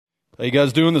How you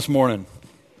guys doing this morning?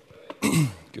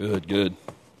 Good.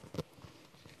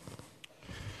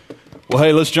 Well,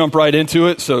 hey, let's jump right into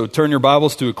it. So turn your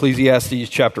Bibles to Ecclesiastes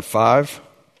chapter 5.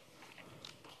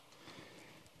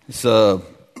 I'm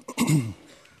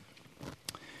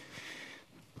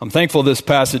thankful this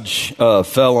passage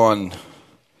fell on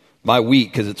my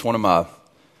week because it's one of my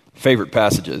favorite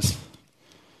passages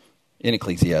in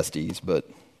Ecclesiastes. But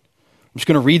I'm just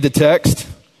going to read the text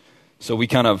so we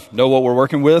kind of know what we're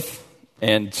working with,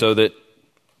 and so that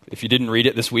if you didn't read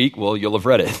it this week, well, you'll have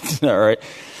read it. All right.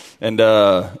 And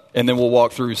then we'll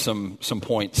walk through some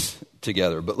points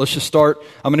together. But let's just start.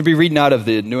 I'm going to be reading out of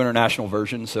the New International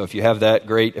Version, so if you have that,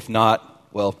 great. If not,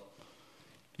 well,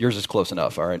 yours is close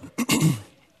enough, all right?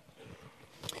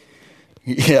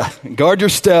 Yeah. Guard your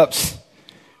steps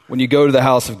when you go to the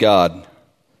house of God.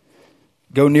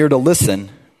 Go near to listen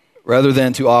rather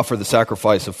than to offer the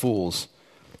sacrifice of fools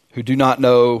who do not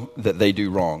know that they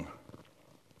do wrong.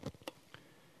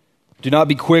 Do not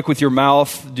be quick with your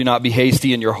mouth. Do not be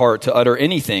hasty in your heart to utter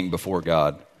anything before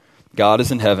God. God is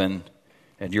in heaven,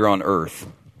 and you're on earth,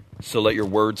 so let your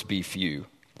words be few.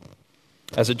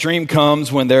 As a dream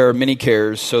comes when there are many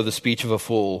cares, so the speech of a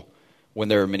fool when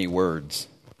there are many words.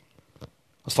 I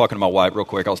was talking to my wife real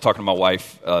quick. I was talking to my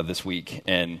wife this week,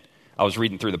 and I was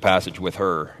reading through the passage with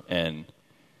her, and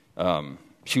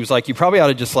she was like, you probably ought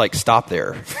to just stop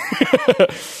there.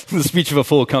 The speech of a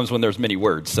fool comes when there's many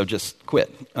words, so just quit.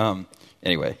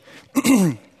 Anyway,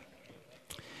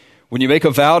 when you make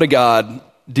a vow to God,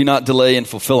 do not delay in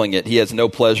fulfilling it. He has no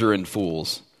pleasure in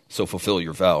fools, so fulfill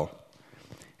your vow.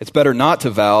 It's better not to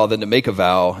vow than to make a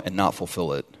vow and not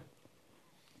fulfill it.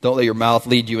 Don't let your mouth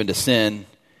lead you into sin,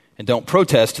 and don't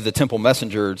protest to the temple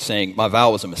messenger saying, my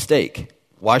vow was a mistake.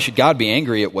 Why should God be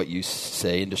angry at what you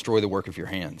say and destroy the work of your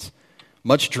hands?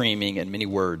 Much dreaming and many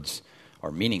words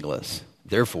are meaningless.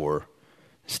 Therefore,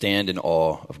 stand in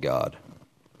awe of God.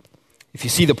 If you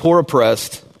see the poor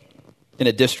oppressed in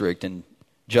a district and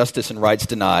justice and rights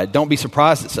denied, don't be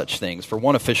surprised at such things, for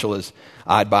one official is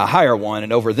eyed by a higher one,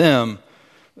 and over them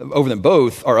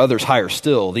both are others higher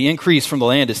still. The increase from the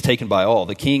land is taken by all.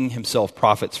 The king himself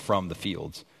profits from the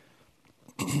fields.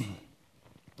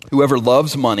 Whoever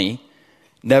loves money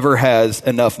never has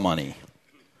enough money.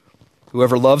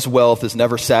 Whoever loves wealth is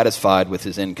never satisfied with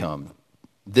his income.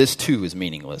 This too is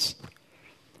meaningless.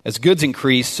 As goods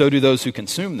increase, so do those who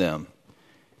consume them.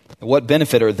 And what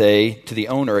benefit are they to the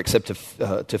owner except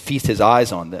to feast his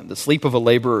eyes on them? The sleep of a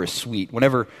laborer is sweet,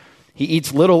 whenever he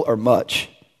eats little or much,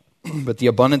 but the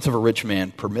abundance of a rich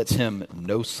man permits him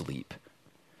no sleep.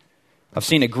 I've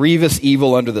seen a grievous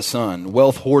evil under the sun,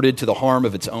 wealth hoarded to the harm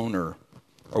of its owner,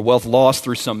 or wealth lost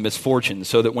through some misfortune,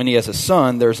 so that when he has a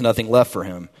son, there is nothing left for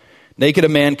him. Naked a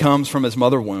man comes from his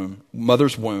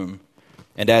mother's womb,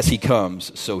 and as he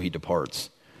comes, so he departs.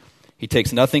 He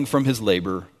takes nothing from his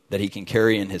labor that he can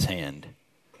carry in his hand.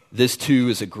 This too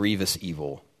is a grievous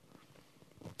evil.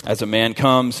 As a man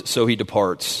comes, so he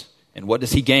departs. And what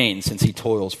does he gain since he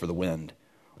toils for the wind?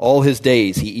 All his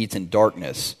days he eats in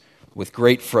darkness, with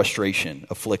great frustration,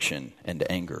 affliction, and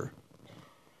anger.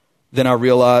 Then I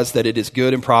realized that it is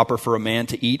good and proper for a man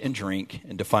to eat and drink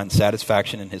and to find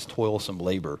satisfaction in his toilsome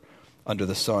labor under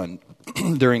the sun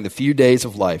during the few days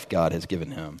of life God has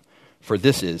given him, for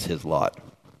this is his lot.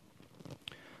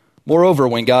 Moreover,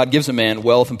 when God gives a man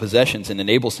wealth and possessions and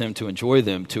enables him to enjoy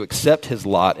them, to accept his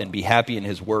lot and be happy in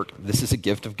his work, this is a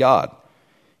gift of God.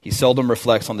 He seldom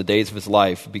reflects on the days of his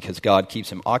life because God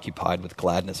keeps him occupied with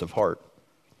gladness of heart.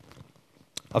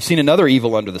 I've seen another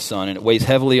evil under the sun, and it weighs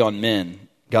heavily on men.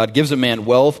 God gives a man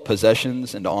wealth,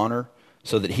 possessions, and honor,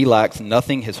 so that he lacks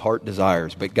nothing his heart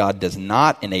desires, but God does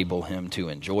not enable him to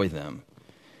enjoy them.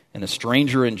 And a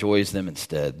stranger enjoys them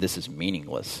instead. This is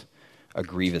meaningless, a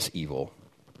grievous evil.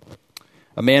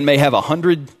 A man may have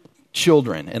 100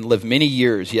 children and live many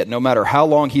years, yet no matter how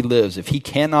long he lives, if he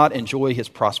cannot enjoy his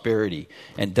prosperity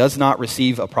and does not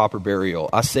receive a proper burial,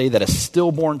 I say that a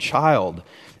stillborn child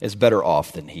is better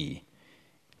off than he.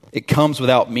 It comes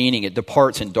without meaning, it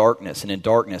departs in darkness, and in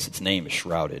darkness its name is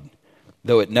shrouded.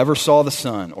 Though it never saw the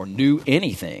sun or knew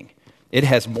anything, it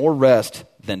has more rest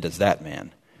than does that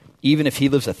man. Even if he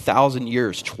lives 1,000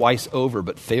 years twice over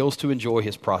but fails to enjoy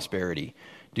his prosperity,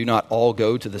 do not all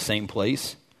go to the same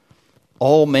place?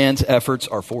 All man's efforts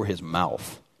are for his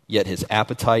mouth, yet his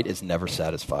appetite is never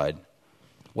satisfied.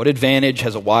 What advantage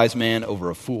has a wise man over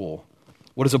a fool?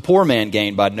 What does a poor man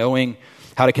gain by knowing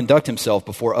how to conduct himself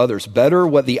before others? Better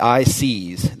what the eye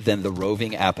sees than the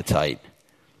roving appetite.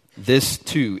 This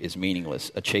too is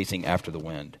meaningless, a chasing after the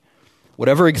wind.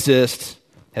 Whatever exists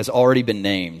has already been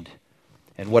named,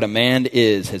 and what a man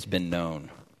is has been known.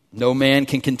 No man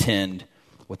can contend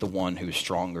with the one who is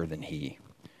stronger than he.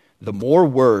 The more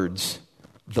words,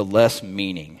 the less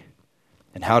meaning.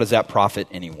 And how does that profit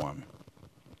anyone?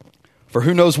 For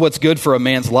who knows what's good for a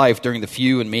man's life during the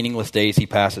few and meaningless days he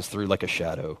passes through like a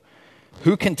shadow?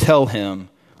 Who can tell him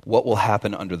what will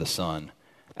happen under the sun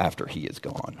after he is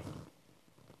gone?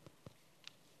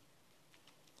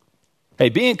 Hey,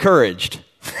 be encouraged.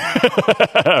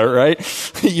 Right?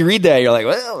 You read that, you're like,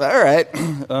 well, all right.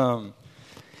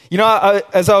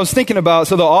 As I was thinking about,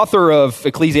 so the author of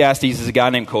Ecclesiastes is a guy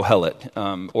named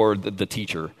Kohelet, or the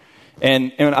teacher.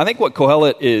 And I think what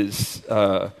Kohelet is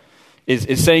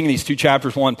saying in these two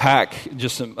chapters will unpack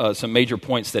just some major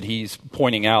points that he's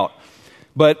pointing out.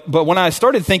 But when I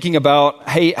started thinking about,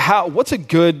 hey, what's a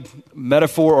good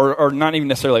metaphor, or not even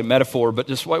necessarily a metaphor, but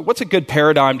just what's a good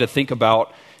paradigm to think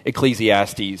about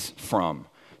Ecclesiastes from?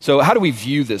 So how do we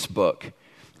view this book?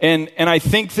 And I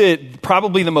think that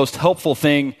probably the most helpful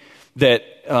thing that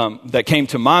came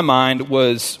to my mind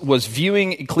was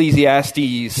viewing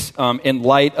Ecclesiastes in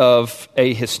light of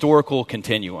a historical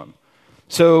continuum.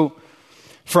 So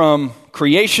from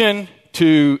creation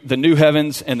to the new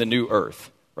heavens and the new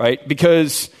earth, right?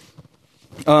 Because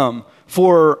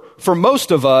for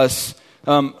most of us,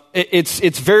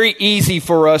 it's very easy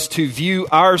for us to view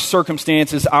our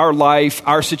circumstances, our life,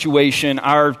 our situation,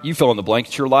 you fill in the blank,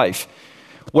 it's your life.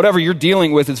 Whatever you're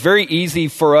dealing with, it's very easy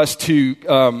for us to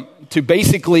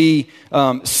basically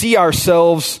see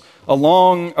ourselves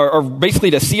along, or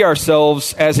basically to see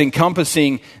ourselves as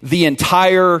encompassing the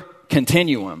entire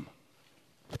continuum,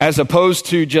 as opposed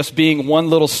to just being one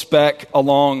little speck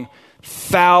along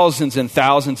thousands and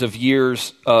thousands of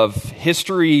years of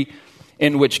history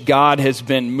in which God has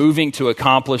been moving to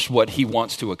accomplish what he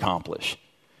wants to accomplish.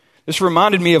 This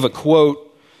reminded me of a quote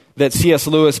that C.S.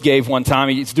 Lewis gave one time.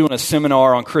 He's doing a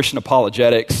seminar on Christian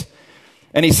apologetics.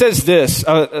 And he says this,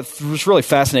 it was really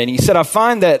fascinating. He said, I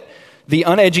find that the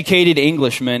uneducated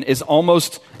Englishman is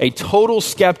almost a total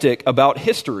skeptic about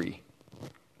history.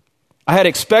 I had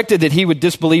expected that he would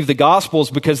disbelieve the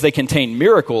Gospels because they contain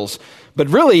miracles, but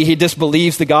really he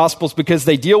disbelieves the Gospels because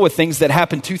they deal with things that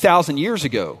happened 2,000 years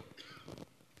ago.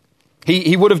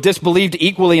 He would have disbelieved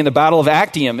equally in the Battle of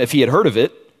Actium if he had heard of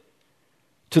it.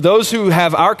 To those who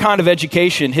have our kind of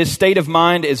education, his state of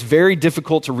mind is very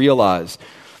difficult to realize.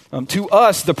 To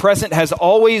us, the present has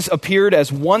always appeared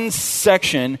as one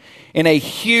section in a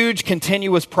huge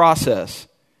continuous process.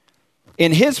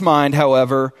 In his mind,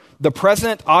 however, the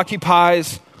present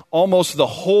occupies almost the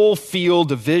whole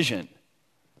field of vision.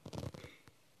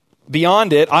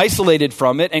 Beyond it, isolated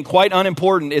from it, and quite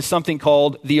unimportant, is something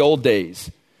called the old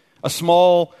days. A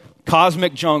small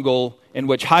cosmic jungle in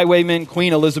which highwaymen,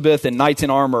 Queen Elizabeth, and knights in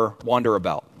armor wander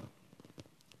about.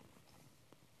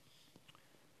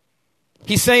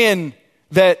 He's saying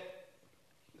that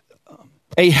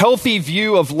a healthy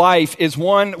view of life is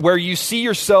one where you see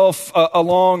yourself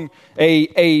along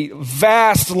a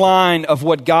vast line of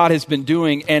what God has been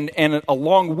doing, and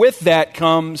along with that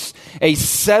comes a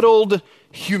settled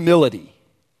humility.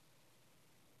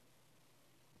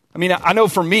 I mean, I know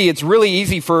for me, it's really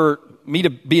easy for me to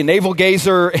be a navel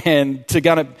gazer and to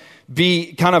kind of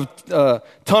be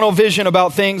tunnel vision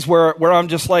about things where I'm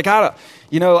just like, I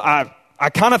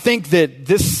kind of think that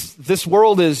this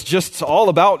world is just all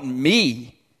about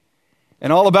me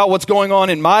and all about what's going on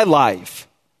in my life.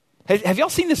 Have y'all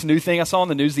seen this new thing I saw on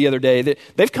the news the other day? That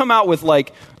they've come out with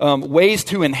ways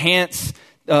to enhance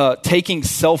taking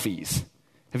selfies.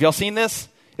 Have y'all seen this?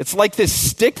 It's like this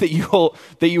stick that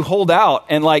you hold out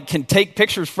and can take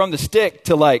pictures from the stick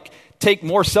to take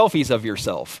more selfies of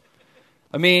yourself.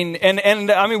 I mean,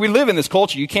 and we live in this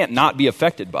culture. You can't not be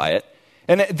affected by it.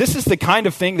 And this is the kind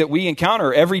of thing that we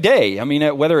encounter every day. I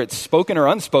mean, whether it's spoken or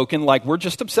unspoken, we're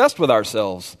just obsessed with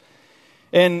ourselves.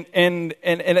 And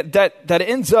that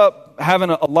ends up having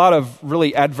a lot of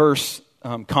really adverse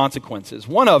consequences.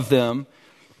 One of them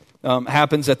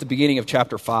happens at the beginning of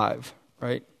chapter 5,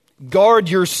 right? Guard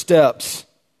your steps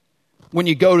when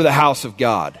you go to the house of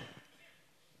God,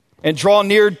 and draw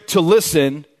near to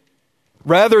listen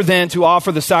rather than to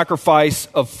offer the sacrifice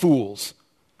of fools.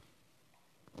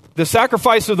 The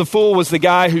sacrifice of the fool was the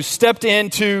guy who stepped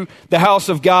into the house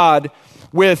of God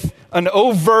with an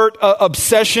overt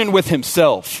obsession with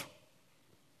himself.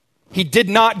 He did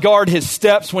not guard his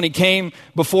steps when he came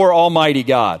before Almighty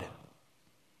God.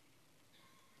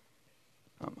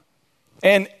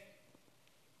 And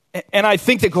I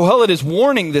think that Kohelet is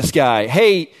warning this guy,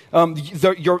 hey,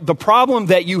 the problem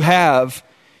that you have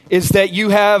is that you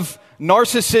have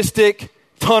narcissistic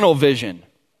tunnel vision.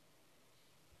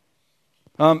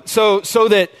 So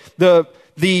that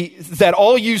that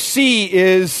all you see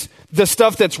is the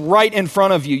stuff that's right in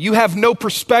front of you. You have no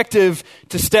perspective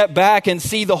to step back and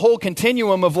see the whole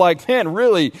continuum of like, man,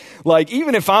 really, like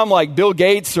even if I'm like Bill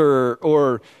Gates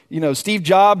or Steve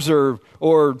Jobs or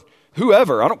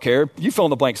whoever, I don't care. You fill in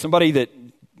the blank. Somebody that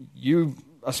you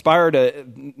aspire to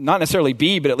not necessarily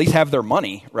be, but at least have their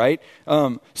money, right?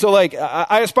 So like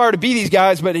I aspire to be these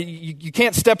guys, but you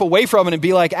can't step away from it and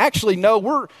be like, actually, no,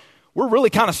 we're really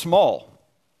kind of small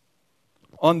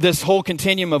on this whole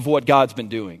continuum of what God's been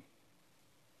doing.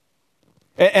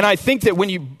 And I think that when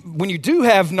you do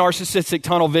have narcissistic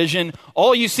tunnel vision,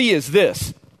 all you see is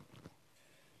this.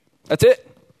 That's it.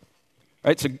 All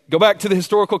right, so go back to the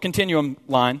historical continuum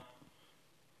line.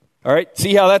 All right,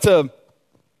 see how that's a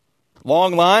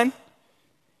long line?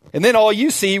 And then all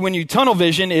you see when you tunnel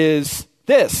vision is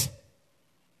this.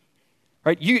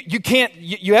 Right?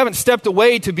 You haven't stepped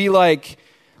away to be like,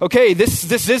 okay,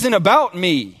 this isn't about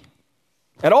me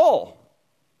at all.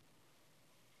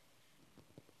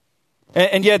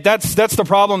 And yet that's the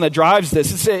problem that drives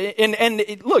this.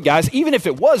 Look, guys, even if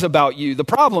it was about you, the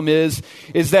problem is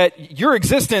that your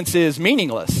existence is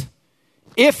meaningless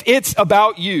if it's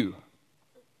about you.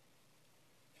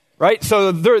 Right?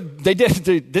 So they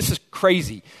did. This is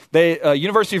crazy.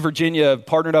 University of Virginia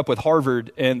partnered up with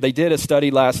Harvard, and they did a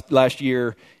study last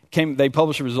year. They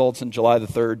published the results in July the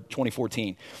 3rd,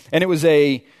 2014, and it was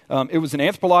an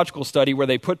anthropological study where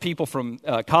they put people from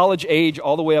college age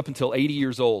all the way up until 80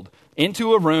 years old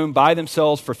into a room by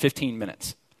themselves for 15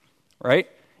 minutes, right?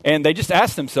 And they just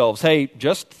asked themselves, "Hey,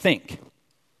 just think."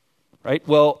 Right?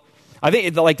 Well, I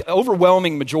think the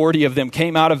overwhelming majority of them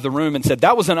came out of the room and said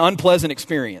that was an unpleasant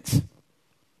experience,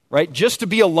 right? Just to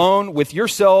be alone with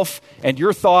yourself and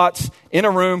your thoughts in a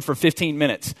room for 15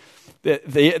 minutes.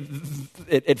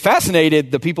 It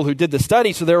fascinated the people who did the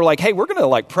study, so they were like, hey, we're going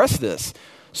to press this.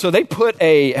 So they put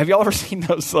have y'all ever seen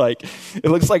those, it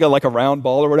looks like a round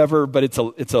ball or whatever, but it's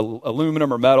a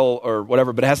aluminum or metal or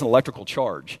whatever, but it has an electrical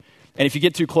charge. And if you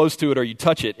get too close to it or you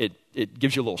touch it, it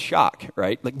gives you a little shock,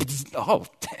 right? Like, oh,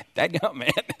 that got man,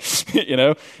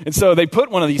 And so they put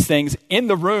one of these things in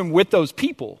the room with those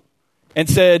people and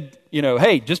said,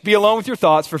 hey, just be alone with your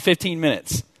thoughts for 15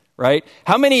 minutes, right?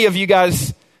 How many of you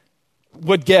guys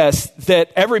would guess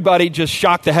that everybody just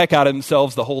shocked the heck out of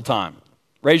themselves the whole time?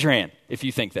 Raise your hand if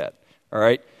you think that, all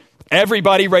right?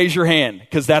 Everybody raise your hand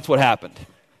because that's what happened,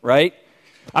 right?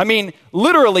 I mean,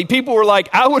 literally, people were like,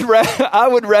 I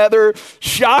would rather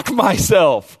shock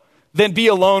myself than be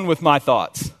alone with my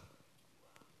thoughts.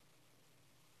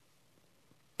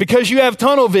 Because you have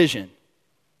tunnel vision.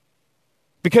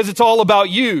 Because it's all about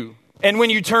you. And when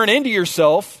you turn into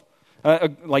yourself,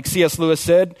 like C.S. Lewis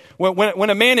said, when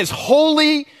a man is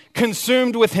wholly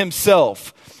consumed with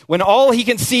himself, when all he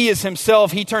can see is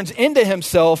himself, he turns into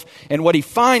himself, and what he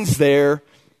finds there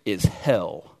is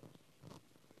hell.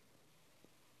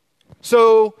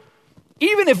 So,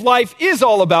 even if life is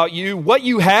all about you, what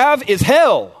you have is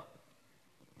hell.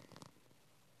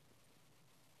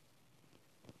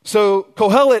 So,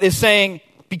 Kohelet is saying,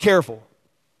 be careful.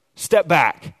 Step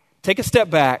back. Take a step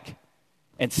back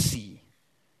and see.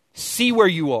 See where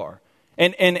you are.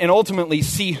 And ultimately,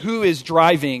 see who is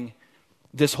driving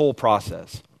this whole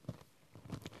process.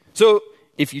 So,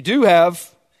 if you do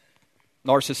have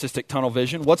narcissistic tunnel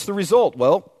vision, what's the result?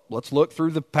 Well, let's look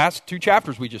through the past two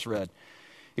chapters we just read.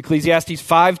 Ecclesiastes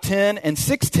 5:10 and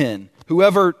 6:10.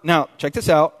 Whoever, now check this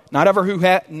out, not ever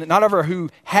who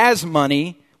has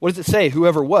money, what does it say?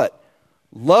 Whoever what?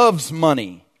 Loves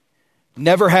money,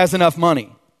 never has enough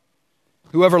money.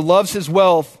 Whoever loves his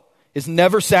wealth is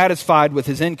never satisfied with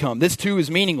his income. This too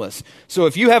is meaningless. So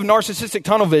if you have narcissistic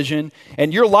tunnel vision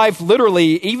and your life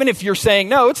literally, even if you're saying,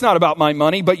 no, it's not about my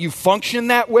money, but you function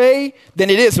that way, then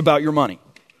it is about your money.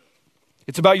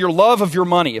 It's about your love of your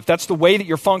money. If that's the way that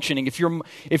you're functioning, if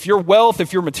your wealth,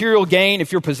 if your material gain,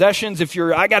 if your possessions, if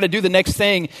I got to do the next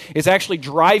thing is actually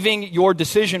driving your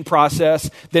decision process,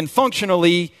 then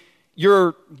functionally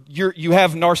you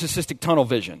have narcissistic tunnel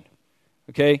vision.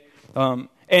 Okay?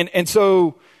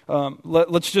 So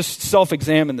let's just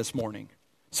self-examine this morning.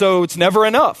 So it's never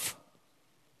enough.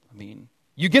 I mean,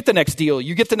 you get the next deal,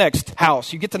 you get the next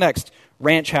house, you get the next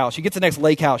ranch house, you get the next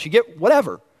lake house, you get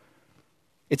whatever.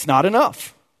 It's not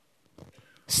enough.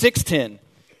 6:10.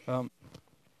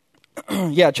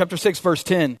 Chapter 6, verse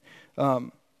 10.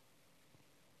 I'm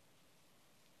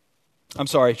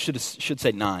sorry, should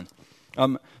say 9.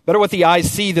 Better what the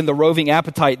eyes see than the roving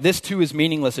appetite. This too is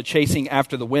meaningless, a chasing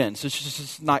after the wind. So it's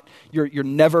just not, you're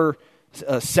never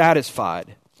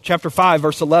satisfied. Chapter 5,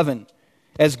 verse 11.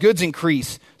 As goods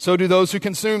increase, so do those who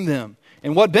consume them.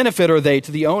 And what benefit are they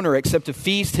to the owner except to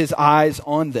feast his eyes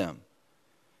on them?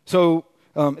 So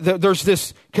There's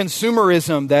this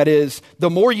consumerism that is, the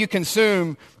more you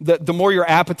consume, the more your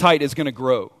appetite is going to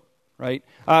grow, right?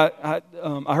 I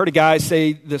heard a guy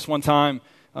say this one time,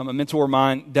 a mentor of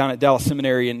mine down at Dallas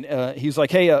Seminary, and he was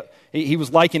like, hey, he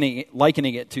was likening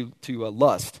it to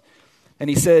lust. And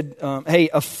he said, hey,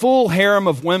 a full harem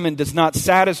of women does not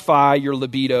satisfy your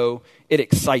libido, it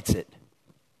excites it.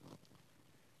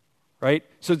 Right?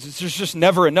 So there's just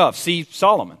never enough. See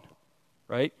Solomon,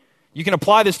 right? You can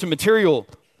apply this to material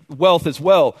wealth as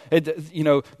well.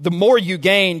 The more you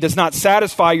gain does not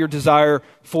satisfy your desire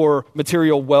for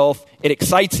material wealth. It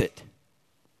excites it.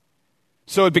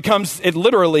 So it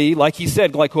literally, like he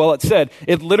said, like Willett said,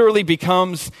 it literally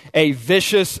becomes a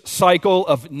vicious cycle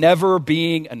of never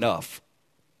being enough.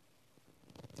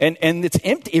 And it's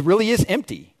empty. It really is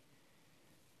empty.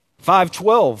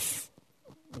 5:12,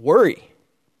 worry.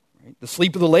 Right? The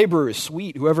sleep of the laborer is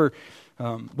sweet,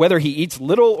 whether he eats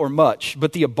little or much,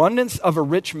 but the abundance of a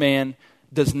rich man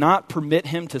does not permit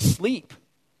him to sleep.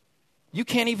 You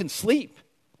can't even sleep.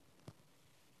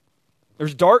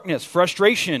 There's darkness,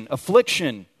 frustration,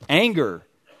 affliction, anger.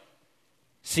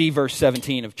 See verse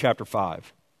 17 of chapter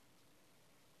 5.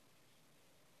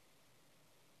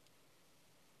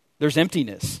 There's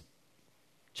emptiness.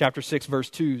 Chapter 6, verse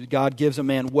 2, God gives a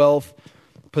man wealth,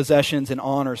 possessions, and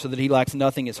honor so that he lacks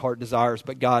nothing his heart desires,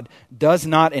 but God does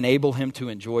not enable him to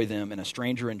enjoy them, and a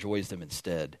stranger enjoys them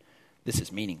instead. This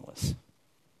is meaningless.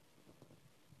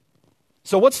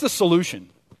 So what's the solution?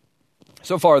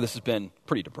 So far, this has been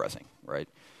pretty depressing, right?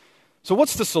 So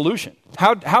what's the solution?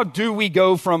 How do we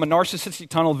go from a narcissistic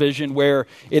tunnel vision where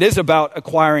it is about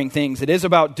acquiring things, it is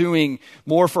about doing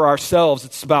more for ourselves,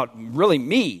 it's about really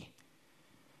me?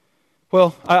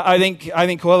 Well, I think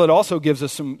Coelho also gives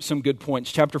us some good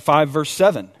points. Chapter 5, verse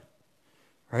 7,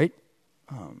 right?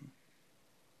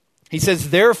 He says,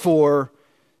 therefore,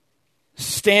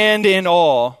 stand in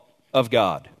awe of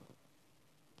God.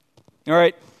 All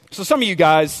right? So some of you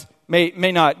guys may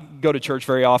not go to church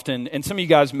very often, and some of you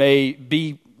guys may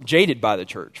be jaded by the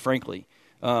church, frankly.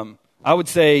 I would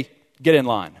say, get in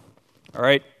line, all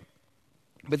right?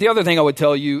 But the other thing I would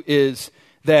tell you is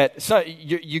that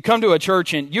you come to a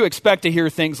church and you expect to hear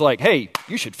things like, hey,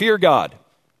 you should fear God,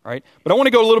 right? But I want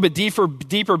to go a little bit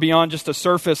deeper beyond just the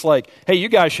surface, like, hey, you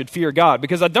guys should fear God.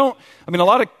 Because a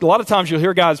lot of times you'll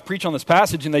hear guys preach on this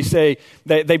passage and they say,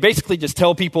 they basically just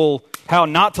tell people how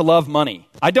not to love money.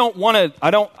 I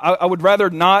would rather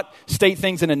not state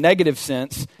things in a negative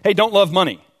sense. Hey, don't love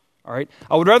money, all right?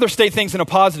 I would rather state things in a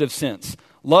positive sense.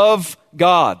 Love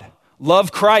God.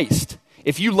 Love Christ.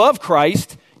 If you love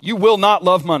Christ, you will not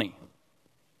love money.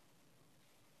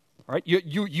 All right?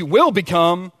 You will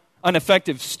become an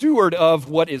effective steward of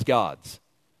what is God's.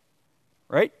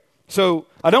 Right? So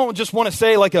I don't just want to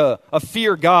say like a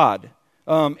fear God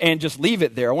and just leave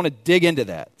it there. I want to dig into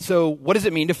that. So what does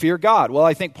it mean to fear God? Well,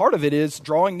 I think part of it is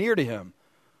drawing near to Him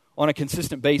on a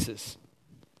consistent basis.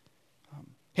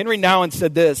 Henry Nouwen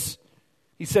said this.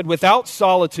 He said, without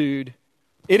solitude,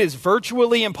 it is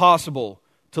virtually impossible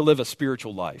to live a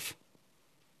spiritual life.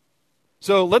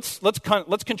 So let's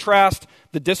contrast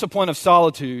the discipline of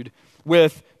solitude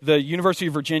with the University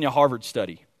of Virginia Harvard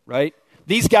study, right?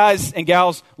 These guys and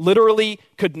gals literally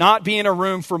could not be in a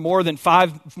room for more than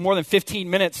 15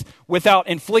 minutes without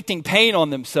inflicting pain on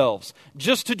themselves,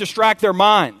 just to distract their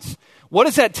minds. What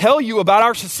does that tell you about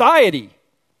our society?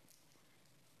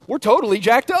 We're totally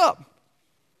jacked up,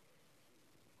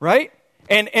 right?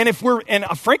 And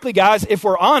frankly, guys, if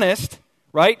we're honest,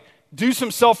 right, do some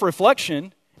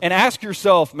self-reflection and ask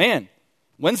yourself, man,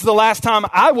 when's the last time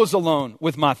I was alone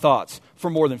with my thoughts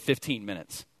for more than 15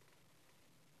 minutes?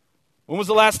 When was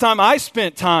the last time I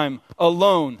spent time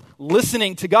alone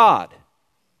listening to God?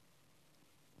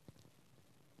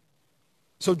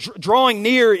 So drawing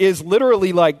near is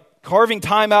literally like carving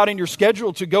time out in your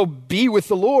schedule to go be with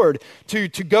the Lord, to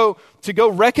go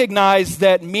recognize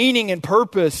that meaning and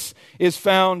purpose is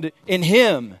found in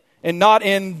Him and not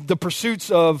in the pursuits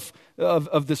of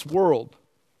this world.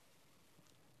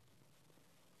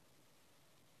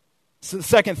 So the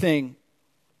second thing,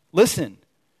 listen.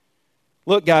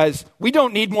 Look, guys, we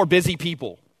don't need more busy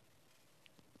people.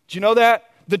 Do you know that?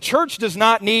 The church does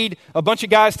not need a bunch of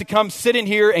guys to come sit in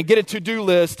here and get a to-do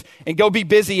list and go be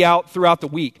busy out throughout the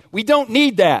week. We don't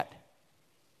need that.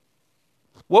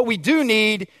 What we do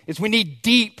need is we need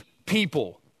deep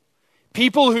people.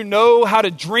 People who know how to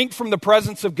drink from the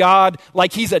presence of God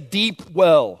like He's a deep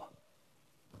well.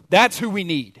 That's who we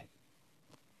need.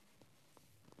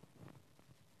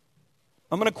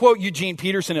 I'm going to quote Eugene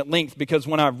Peterson at length because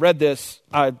when I read this,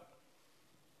 I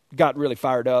got really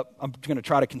fired up. I'm going to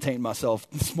try to contain myself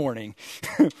this morning.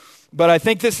 But I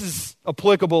think this is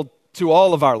applicable to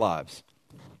all of our lives.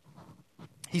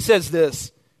 He says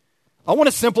this, I want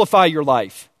to simplify your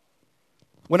life.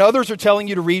 When others are telling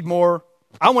you to read more,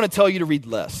 I want to tell you to read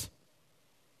less.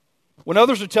 When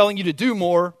others are telling you to do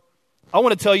more, I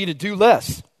want to tell you to do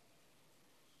less.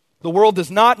 The world does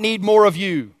not need more of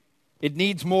you. It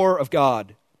needs more of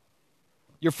God.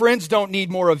 Your friends don't need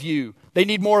more of you. They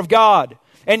need more of God.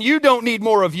 And you don't need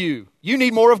more of you. You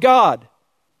need more of God.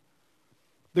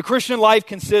 The Christian life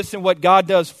consists in what God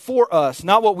does for us,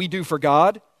 not what we do for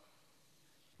God.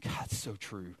 God, it's so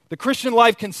true. The Christian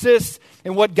life consists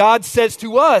in what God says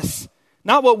to us,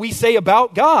 not what we say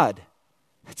about God.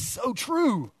 That's so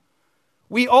true.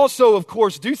 We also, of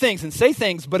course, do things and say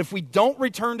things, but if we don't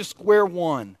return to square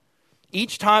one,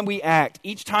 each time we act,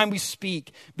 each time we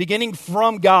speak, beginning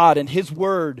from God and His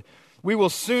Word, we will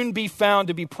soon be found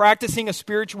to be practicing a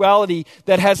spirituality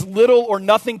that has little or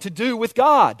nothing to do with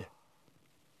God.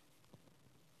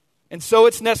 And so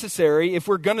it's necessary, if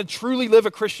we're going to truly live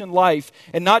a Christian life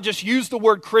and not just use the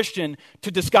word Christian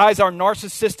to disguise our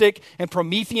narcissistic and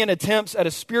Promethean attempts at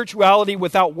a spirituality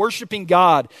without worshiping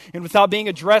God and without being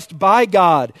addressed by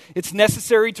God, it's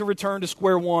necessary to return to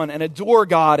square one and adore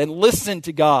God and listen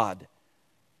to God.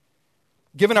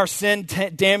 Given our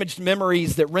sin-damaged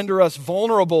memories that render us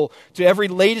vulnerable to every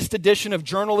latest edition of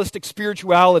journalistic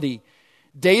spirituality,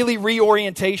 daily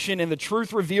reorientation in the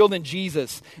truth revealed in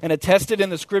Jesus and attested in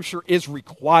the Scripture is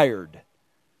required.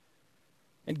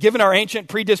 And given our ancient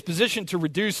predisposition to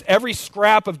reduce every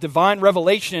scrap of divine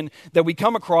revelation that we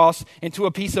come across into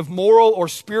a piece of moral or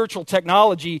spiritual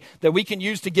technology that we can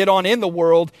use to get on in the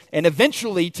world and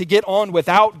eventually to get on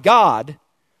without God,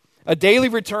 a daily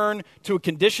return to a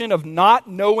condition of not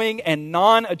knowing and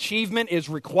non-achievement is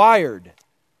required.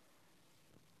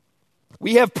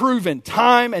 We have proven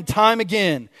time and time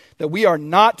again that we are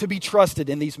not to be trusted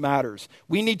in these matters.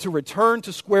 We need to return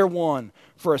to square one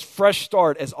for a fresh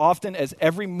start as often as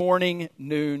every morning,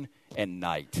 noon, and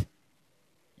night.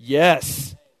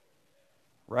 Yes.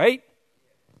 Right?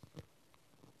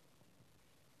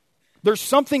 There's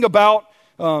something about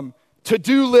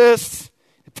to-do lists,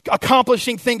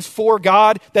 accomplishing things for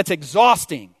God that's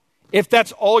exhausting if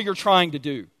that's all you're trying to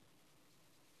do.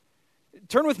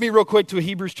 Turn with me real quick to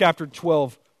Hebrews chapter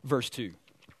 12, verse 2.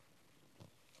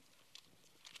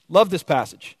 Love this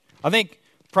passage. I think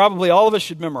probably all of us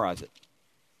should memorize it.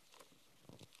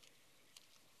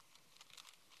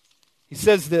 He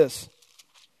says this.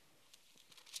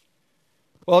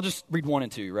 Well, I'll just read 1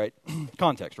 and 2, right?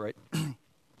 Context, right?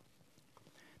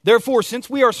 Therefore, since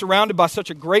we are surrounded by such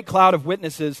a great cloud of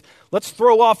witnesses, let's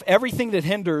throw off everything that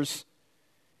hinders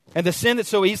and the sin that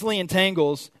so easily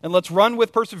entangles, and let's run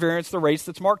with perseverance the race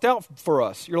that's marked out for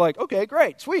us. You're like, okay,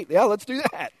 great, sweet. Yeah, let's do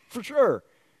that, for sure.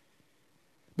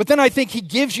 But then I think he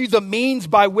gives you the means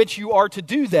by which you are to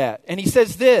do that. And he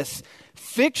says this,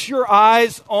 fix your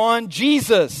eyes on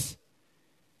Jesus,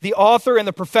 the author and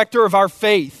the perfecter of our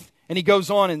faith. And he goes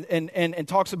on and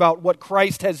talks about what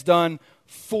Christ has done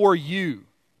for you.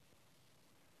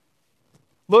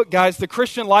 Look, guys, the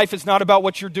Christian life is not about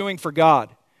what you're doing for God.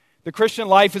 The Christian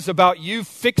life is about you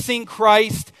fixing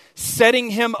Christ,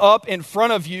 setting Him up in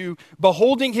front of you,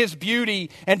 beholding His beauty,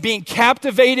 and being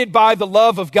captivated by the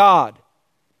love of God.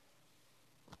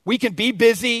 We can be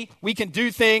busy, we can do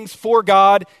things for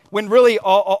God, when really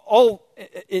all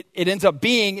it ends up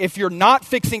being, if you're not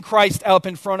fixing Christ up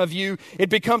in front of you,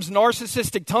 it becomes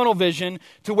narcissistic tunnel vision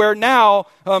to where now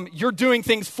you're doing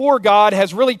things for God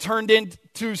has really turned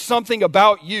into something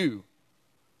about you.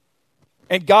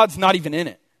 And God's not even in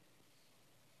it.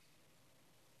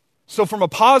 So from a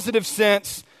positive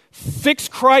sense, fix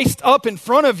Christ up in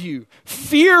front of you.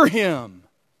 Fear Him.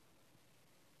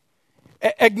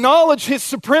 Acknowledge His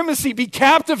supremacy. Be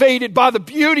captivated by the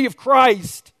beauty of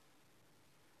Christ.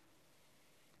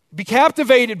 Be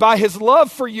captivated by His love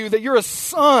for you, that you're a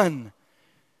son.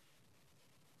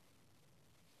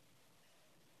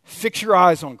 Fix your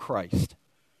eyes on Christ.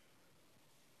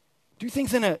 Do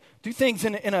things in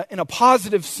a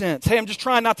positive sense. Hey, I'm just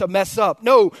trying not to mess up.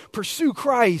 No, pursue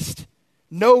Christ.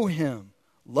 Know Him.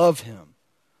 Love Him.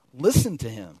 Listen to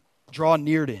Him. Draw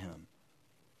near to Him.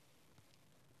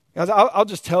 Guys, I'll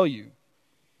just tell you,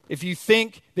 if you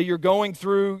think that you're going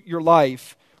through your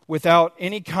life without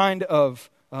any kind of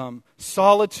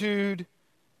solitude,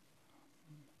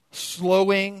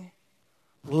 slowing,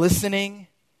 listening,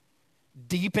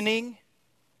 deepening,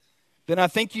 then I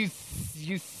think you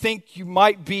think you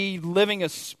might be living a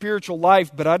spiritual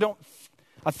life, but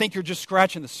I think you're just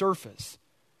scratching the surface.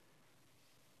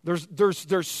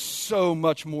 There's so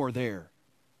much more there.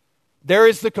 There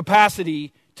is the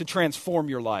capacity to transform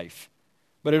your life,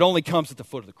 but it only comes at the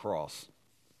foot of the cross.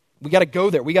 We got to go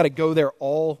there. We got to go there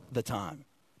all the time.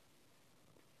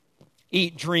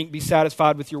 Eat, drink, be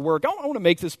satisfied with your work. I want to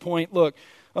make this point. Look,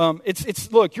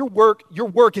 look, your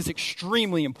work is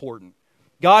extremely important.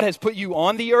 God has put you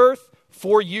on the earth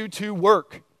for you to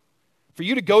work. For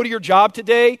you to go to your job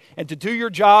today and to do your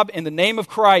job in the name of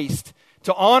Christ,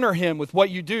 to honor him with what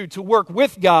you do, to work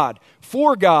with God,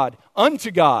 for God, unto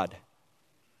God.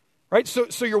 Right?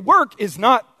 So your work is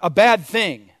not a bad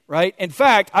thing, right? In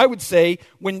fact, I would say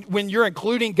when you're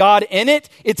including God in it,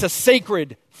 it's a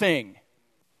sacred thing.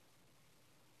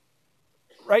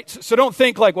 Right? So don't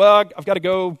think like, well, I've got to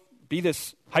go be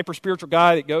this hyper-spiritual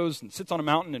guy that goes and sits on a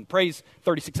mountain and prays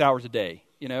 36 hours a day,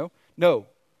 No.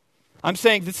 I'm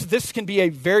saying this can be a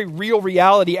very real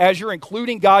reality. As you're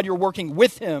including God, you're working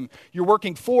with him, you're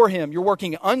working for him, you're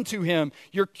working unto him,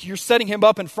 you're setting him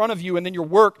up in front of you, and then your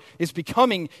work is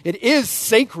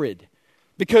sacred.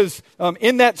 Because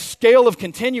in that scale of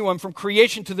continuum from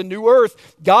creation to the new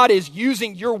earth, God is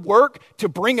using your work to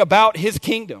bring about his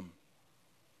kingdom.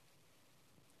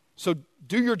 So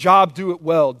do your job, do it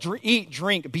well. Eat,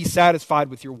 drink, be satisfied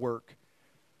with your work.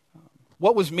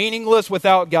 What was meaningless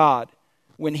without God,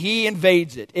 when he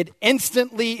invades it, it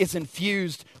instantly is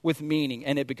infused with meaning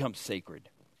and it becomes sacred.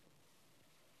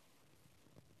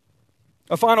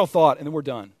 A final thought, and then we're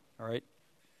done, all right?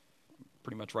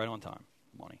 Pretty much right on time,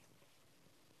 Monty.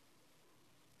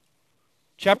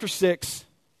 Chapter 6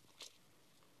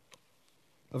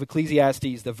 of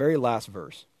Ecclesiastes, the very last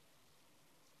verse.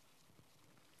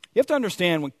 You have to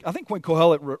understand, I think when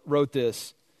Kohelet wrote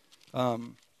this,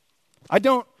 I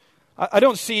don't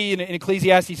see in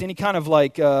Ecclesiastes any kind of I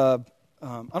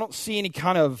don't see any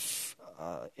kind of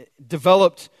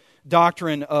developed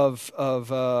doctrine of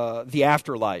the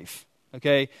afterlife.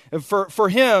 Okay, for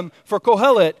him, for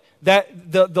Kohelet, that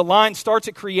the line starts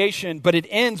at creation, but it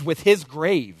ends with his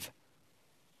grave.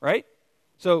 Right?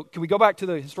 So can we go back to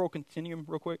the historical continuum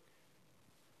real quick?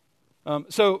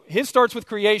 So his starts with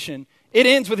creation, it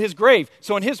ends with his grave.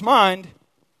 So in his mind,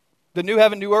 the new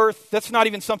heaven, new earth, that's not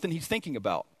even something he's thinking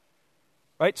about.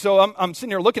 Right? So I'm sitting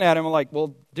here looking at him, I'm like,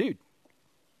 well, dude,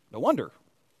 no wonder.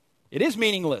 It is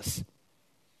meaningless.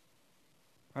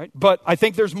 Right? But I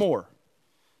think there's more.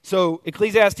 So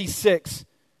Ecclesiastes 6,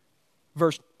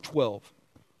 verse 12.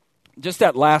 Just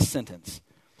that last sentence.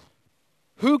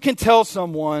 Who can tell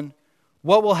someone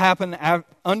what will happen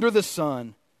under the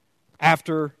sun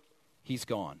after he's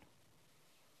gone?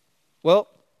 Well,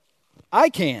 I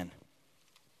can.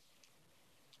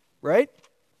 Right?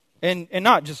 And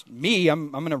not just me,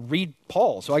 I'm going to read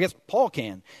Paul, so I guess Paul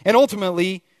can. And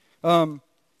ultimately,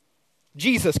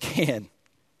 Jesus can.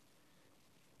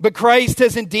 But Christ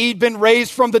has indeed been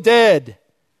raised from the dead,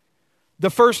 the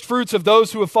first fruits of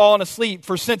those who have fallen asleep.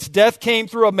 For since death came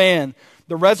through a man,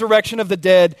 the resurrection of the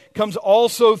dead comes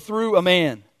also through a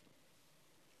man.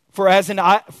 For as in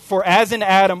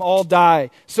Adam all die,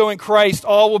 so in Christ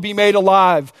all will be made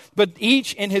alive, but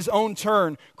each in his own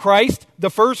turn. Christ, the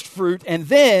first fruit, and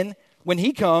then, when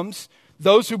he comes,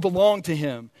 those who belong to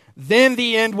him. Then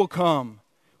the end will come,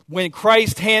 when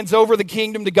Christ hands over the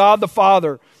kingdom to God the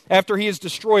Father, after he has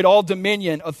destroyed all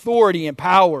dominion, authority, and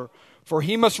power. For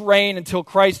he must reign until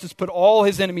Christ has put all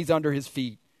his enemies under his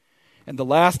feet. And the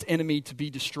last enemy to be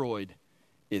destroyed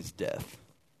is death.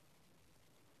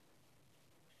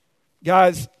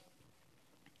 Guys,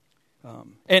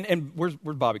 and where's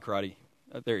Bobby Karate?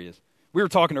 There he is. We were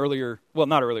talking earlier, well,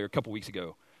 not earlier, a couple weeks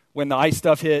ago, when the ice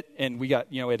stuff hit and we had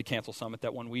to cancel Summit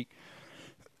that 1 week.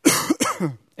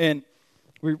 And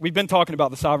we've been talking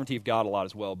about the sovereignty of God a lot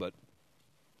as well, but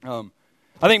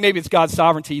I think maybe it's God's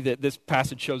sovereignty that this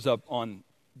passage shows up on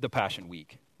the Passion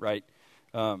Week, right?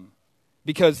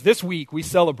 Because this week we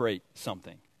celebrate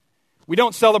something. We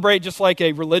don't celebrate just like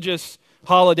a religious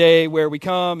holiday where we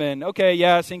come and,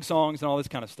 sing songs and all this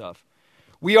kind of stuff.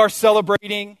 We are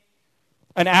celebrating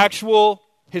an actual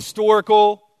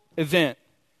historical event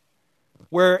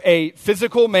where a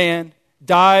physical man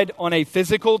died on a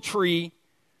physical tree,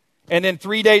 and then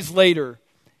 3 days later,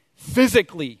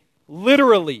 physically,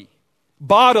 literally,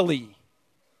 bodily,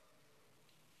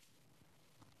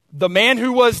 the man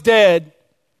who was dead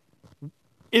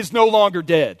is no longer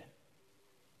dead.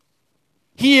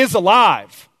 He is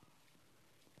alive.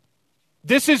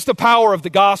 This is the power of the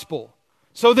gospel.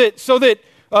 So that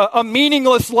a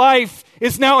meaningless life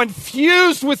is now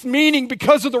infused with meaning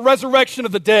because of the resurrection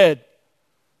of the dead.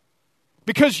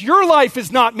 Because your life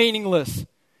is not meaningless.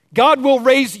 God will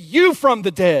raise you from the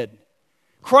dead.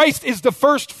 Christ is the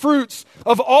first fruits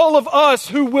of all of us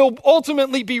who will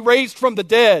ultimately be raised from the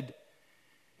dead.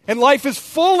 And life is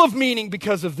full of meaning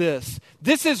because of this.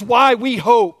 This is why we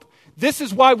hope. This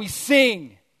is why we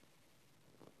sing.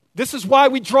 This is why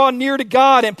we draw near to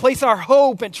God and place our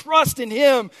hope and trust in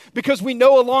Him, because we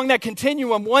know along that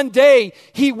continuum, one day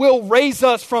He will raise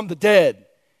us from the dead,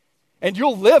 and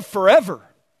you'll live forever.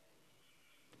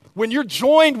 When you're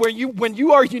joined, when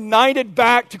you are united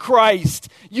back to Christ,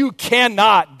 you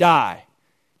cannot die.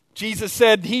 Jesus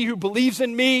said, "He who believes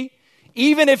in me,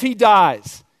 even if he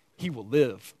dies, he will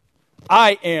live.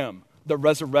 I am the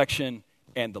resurrection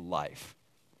and the life."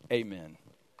 Amen.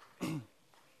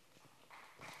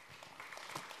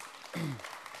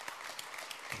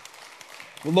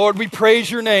 Well, Lord, we praise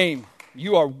your name.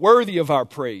 You are worthy of our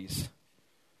praise.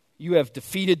 You have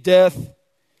defeated death,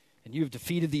 and you have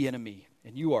defeated the enemy,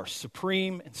 and you are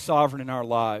supreme and sovereign in our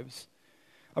lives.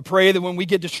 I pray that when we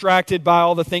get distracted by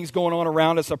all the things going on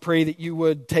around us, I pray that you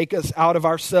would take us out of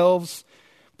ourselves,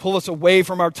 pull us away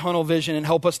from our tunnel vision, and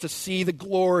help us to see the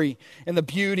glory and the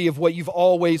beauty of what you've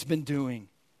always been doing.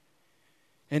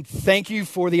 And thank you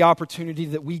for the opportunity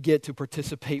that we get to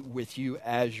participate with you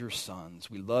as your sons.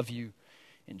 We love you.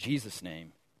 In Jesus'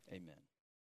 name, amen.